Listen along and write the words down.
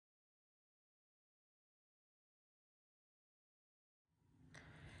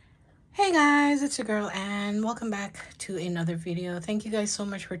Hey guys, it's your girl and welcome back to another video. Thank you guys so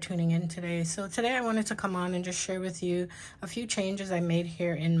much for tuning in today. So today I wanted to come on and just share with you a few changes I made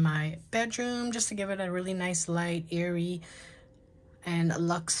here in my bedroom just to give it a really nice light, airy, and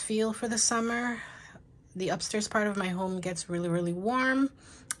luxe feel for the summer. The upstairs part of my home gets really warm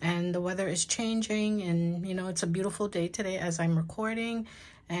and the weather is changing, and you know, it's a beautiful day today as I'm recording.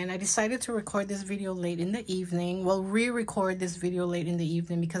 And I decided to record this video late in the evening. Well, re-record this video late in the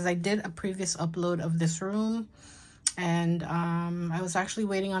evening because I did a previous upload of this room. And I was actually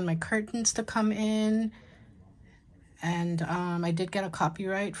waiting on my curtains to come in. And I did get a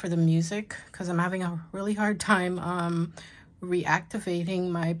copyright for the music because I'm having a really hard time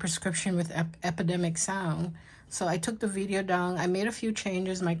reactivating my prescription with Epidemic Sound. So I took the video down. I made a few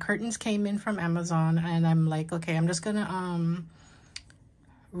changes. My curtains came in from Amazon and I'm like, okay, I'm just gonna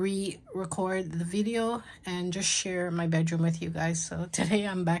re-record the video and just share my bedroom with you guys. So today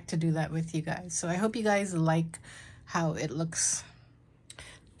I'm back to do that with you guys. So I hope you guys like how it looks.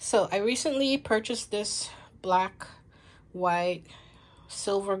 So I recently purchased this black, white,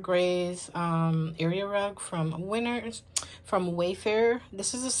 silver grays area rug from Wayfair.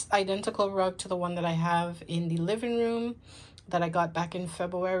 This is this identical rug to the one that I have in the living room that I got back in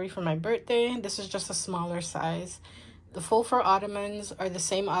February for my birthday. This is just a smaller size. The faux fur ottomans are the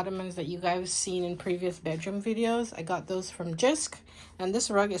same ottomans that you guys seen in previous bedroom videos. I got those from Jisk, and this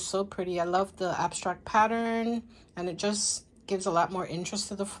rug is so pretty. I love the abstract pattern, and it just gives a lot more interest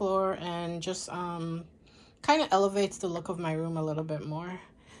to the floor and just kind of elevates the look of my room a little bit more.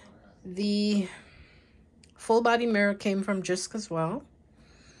 The full body mirror came from Jisk as well.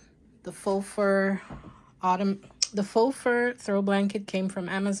 The faux fur throw blanket came from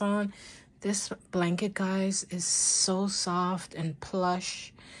Amazon. This blanket, guys, is so soft and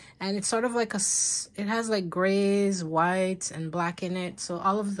plush, and it's sort of like it has like grays, whites, and black in it. So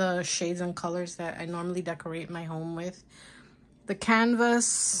all of the shades and colors that I normally decorate my home with. The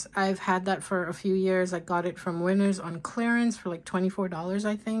canvas, I've had that for a few years. I got it from Winners on clearance for like $24,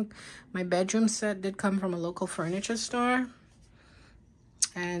 I think. My bedroom set did come from a local furniture store.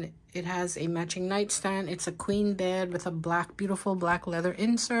 And it has a matching nightstand. It's a queen bed with a beautiful black leather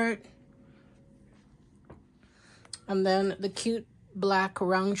insert. And then the cute black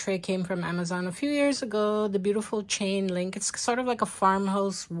round tray came from Amazon a few years ago. The beautiful chain link. It's sort of like a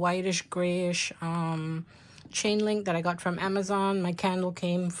farmhouse, whitish, grayish chain link that I got from Amazon. My candle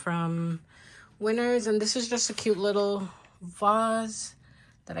came from Winners. And this is just a cute little vase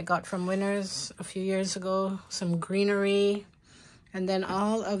that I got from Winners a few years ago. Some greenery. And then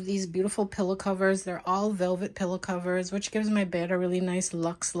all of these beautiful pillow covers. They're all velvet pillow covers, which gives my bed a really nice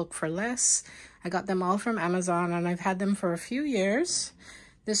luxe look for less. I got them all from Amazon, and I've had them for a few years.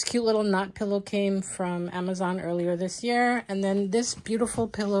 This cute little knot pillow came from Amazon earlier this year. And then this beautiful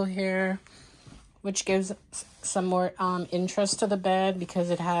pillow here, which gives some more interest to the bed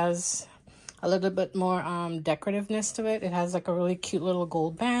because it has a little bit more decorativeness to it. It has like a really cute little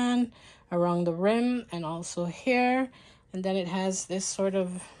gold band around the rim and also here. And then it has this sort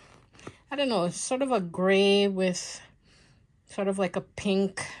of, I don't know, it's sort of a gray with sort of like a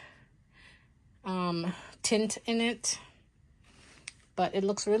pink tint in it. But it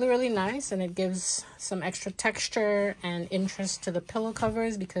looks really nice, and it gives some extra texture and interest to the pillow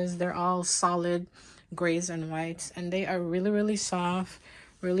covers because they're all solid grays and whites. And they are really soft,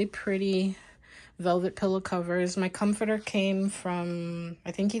 really pretty velvet pillow covers. My comforter came from,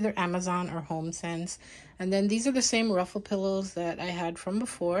 I think, either Amazon or HomeSense. And then these are the same ruffle pillows that I had from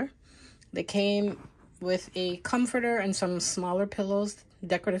before. They came with a comforter and some smaller pillows,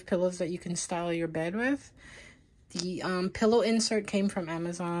 decorative pillows that you can style your bed with. The pillow insert came from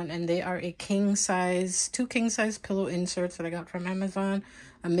Amazon, and they are a two king size pillow inserts that I got from Amazon.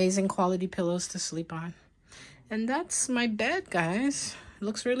 Amazing quality pillows to sleep on. And that's my bed, guys. It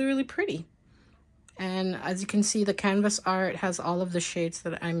looks really pretty. And as you can see, the canvas art has all of the shades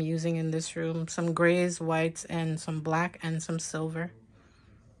that I'm using in this room. Some grays, whites, and some black, and some silver.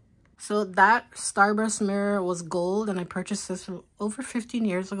 So that starburst mirror was gold, and I purchased this over 15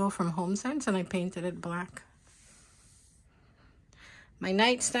 years ago from HomeSense, and I painted it black. My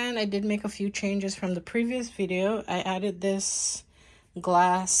nightstand, I did make a few changes from the previous video. I added this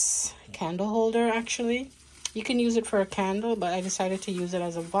glass candle holder, actually. You can use it for a candle, but I decided to use it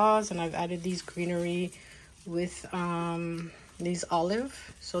as a vase, and I've added these greenery with these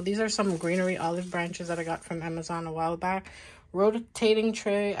olive. So these are some greenery olive branches that I got from Amazon a while back. Rotating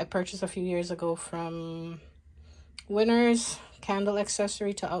tray I purchased a few years ago from Winners. Candle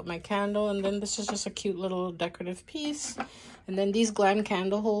accessory to out my candle. And then this is just a cute little decorative piece. And then these GLAM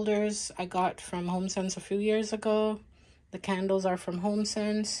candle holders I got from HomeSense a few years ago. The candles are from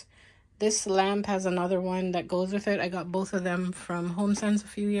HomeSense. This lamp has another one that goes with it. I got both of them from HomeSense a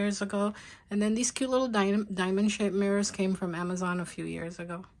few years ago. And then these cute little diamond-shaped mirrors came from Amazon a few years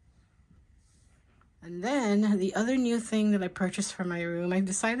ago. And then the other new thing that I purchased for my room, I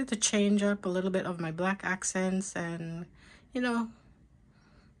decided to change up a little bit of my black accents and, you know,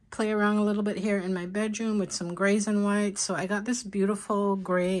 play around a little bit here in my bedroom with some grays and whites. So I got this beautiful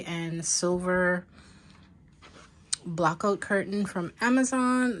gray and silver blackout curtain from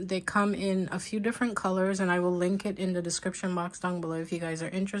Amazon. They come in a few different colors, and I will link it in the description box down below if you guys are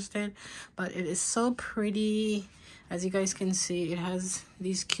interested. But it is so pretty. As you guys can see, it has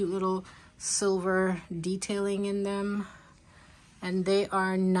these cute little silver detailing in them, and they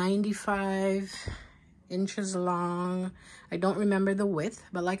are 95 inches long. I don't remember the width,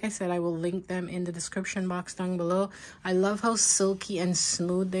 but like I said, I will link them in the description box down below. I love how silky and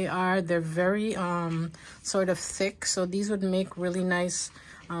smooth they are. They're very sort of thick, so these would make really nice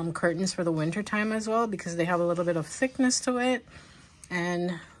curtains for the winter time as well, because they have a little bit of thickness to it,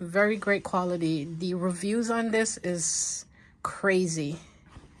 and very great quality. The reviews on this is crazy.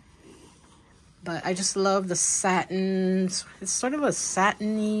 But I just love the satin. It's sort of a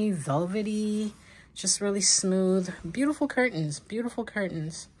satiny, velvety, just really smooth. Beautiful curtains, beautiful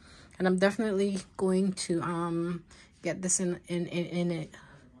curtains. And I'm definitely going to get this in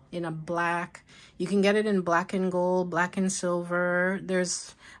a black. You can get it in black and gold, black and silver.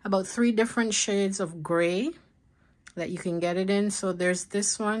 There's about 3 different shades of gray that you can get it in. So there's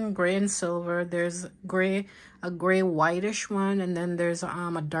this one, gray and silver. There's a gray whitish one, and then there's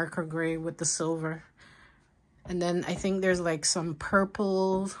a darker gray with the silver. And then I think there's like some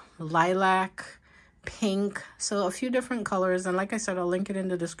purple, lilac, pink, so a few different colors. And like I said, I'll link it in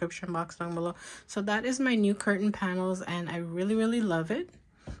the description box down below. So that is my new curtain panels, and I really love it.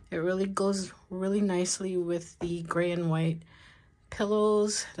 It really goes really nicely with the gray and white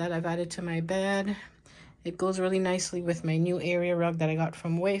pillows that I've added to my bed. It goes really nicely with my new area rug that I got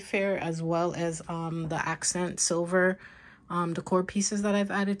from Wayfair, as well as the accent silver decor pieces that I've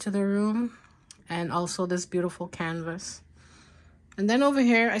added to the room, and also this beautiful canvas. And then over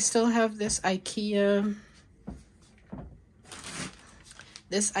here, I still have this IKEA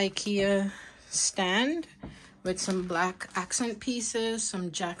stand with some black accent pieces,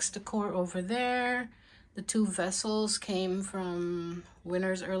 some Jack's decor over there. The 2 vessels came from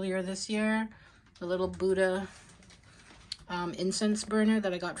Winners earlier this year. The little Buddha incense burner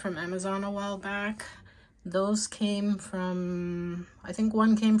that I got from Amazon a while back. Those came from, I think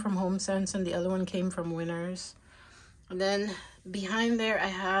one came from HomeSense and the other one came from Winners. And then behind there, I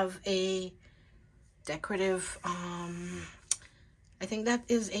have a decorative, I think that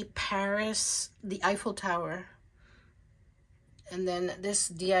is a Paris, the Eiffel Tower. And then this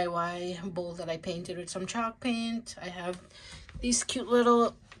DIY bowl that I painted with some chalk paint. I have these cute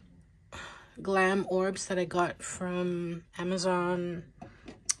little GLAM orbs that I got from Amazon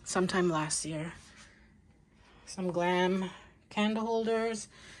sometime last year. Some GLAM candle holders.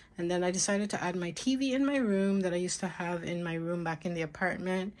 And then I decided to add my TV in my room that I used to have in my room back in the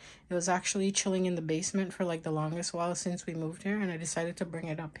apartment. It was actually chilling in the basement for like the longest while since we moved here, and I decided to bring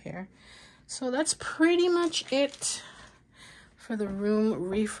it up here. So that's pretty much it for the room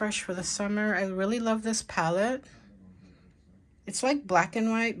refresh for the summer. I really love this palette. It's like black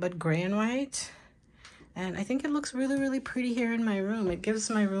and white, but gray and white. And I think it looks really pretty here in my room. It gives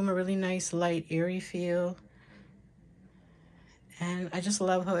my room a really nice, light, airy feel. And I just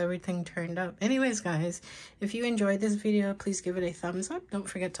love how everything turned out. Anyways, guys, if you enjoyed this video, please give it a thumbs up. Don't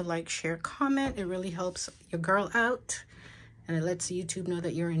forget to like, share, comment. It really helps your girl out. And it lets YouTube know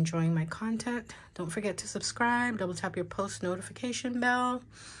that you're enjoying my content. Don't forget to subscribe. Double tap your post notification bell.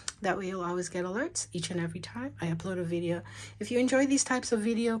 That way you'll always get alerts each and every time I upload a video. If you enjoy these types of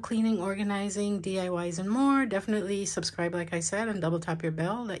video, cleaning, organizing, DIYs, and more, definitely subscribe, like I said, and double tap your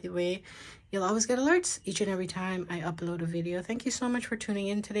bell. That way you'll always get alerts each and every time I upload a video. Thank you so much for tuning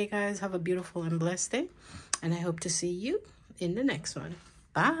in today, guys. Have a beautiful and blessed day. And I hope to see you in the next one.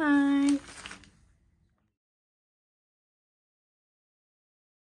 Bye.